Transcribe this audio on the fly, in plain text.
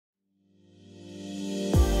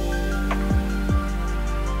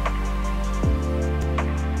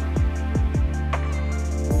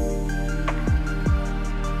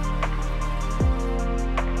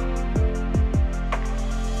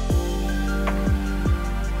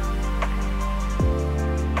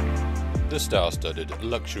The star-studded,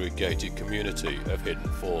 luxury gated community of Hidden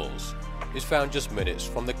Falls is found just minutes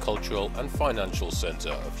from the cultural and financial centre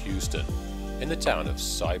of Houston, in the town of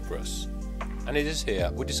Cypress. And it is here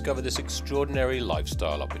we discover this extraordinary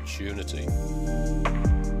lifestyle opportunity.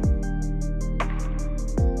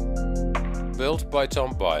 Built by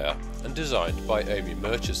Tom Byer and designed by Amy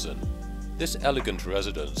Murchison, this elegant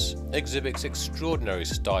residence exhibits extraordinary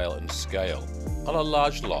style and scale on a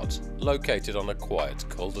large lot located on a quiet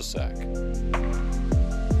cul-de-sac.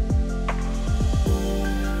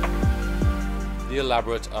 The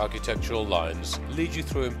elaborate architectural lines lead you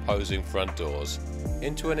through imposing front doors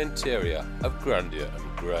into an interior of grandeur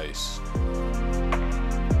and grace.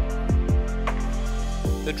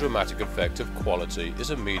 The dramatic effect of quality is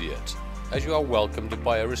immediate as you are welcomed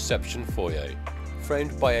by a reception foyer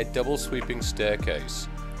framed by a double sweeping staircase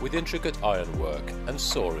with intricate ironwork and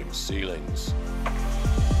soaring ceilings.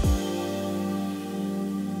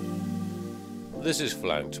 This is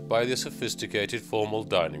flanked by the sophisticated formal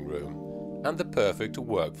dining room and the perfect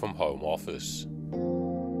work-from-home office.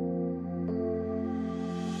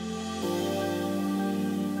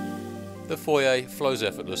 The foyer flows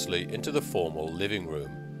effortlessly into the formal living room,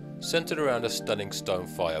 centered around a stunning stone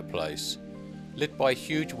fireplace, lit by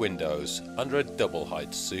huge windows under a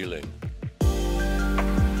double-height ceiling.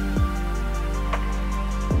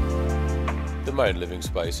 The main living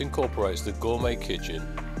space incorporates the gourmet kitchen,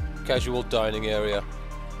 casual dining area,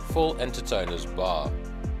 full entertainer's bar,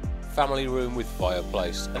 family room with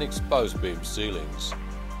fireplace and exposed beam ceilings,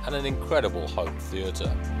 and an incredible home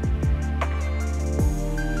theatre.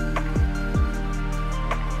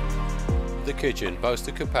 The kitchen boasts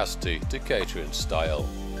the capacity to cater in style,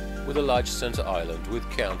 with a large centre island with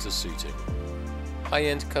counter seating,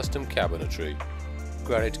 high-end custom cabinetry,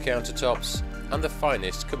 granite countertops, and the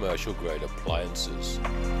finest commercial-grade appliances.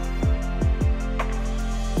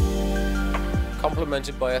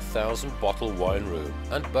 Complemented by a 1,000-bottle wine room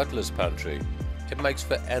and butler's pantry, it makes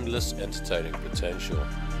for endless entertaining potential.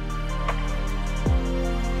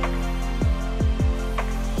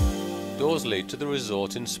 Doors lead to the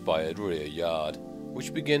resort-inspired rear yard,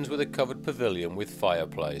 which begins with a covered pavilion with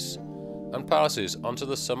fireplace and passes onto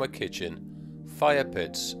the summer kitchen, fire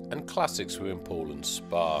pits and classic swimming pool and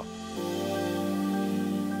spa.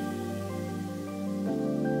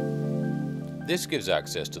 This gives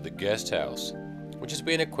access to the guest house, which has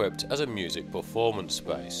been equipped as a music performance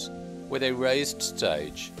space with a raised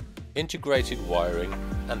stage, integrated wiring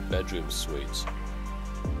and bedroom suites.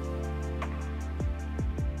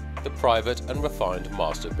 The private and refined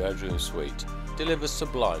master bedroom suite delivers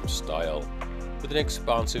sublime style, with an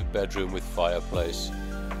expansive bedroom with fireplace,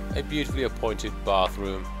 a beautifully appointed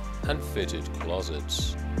bathroom and fitted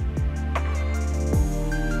closets.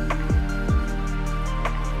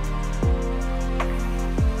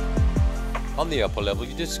 On the upper level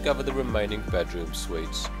you discover the remaining bedroom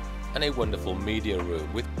suites and a wonderful media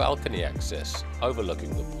room with balcony access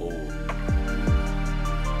overlooking the pool.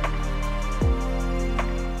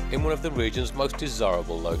 In one of the region's most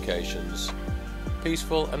desirable locations,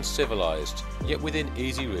 peaceful and civilized, yet within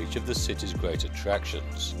easy reach of the city's great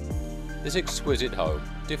attractions, this exquisite home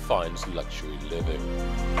defines luxury living.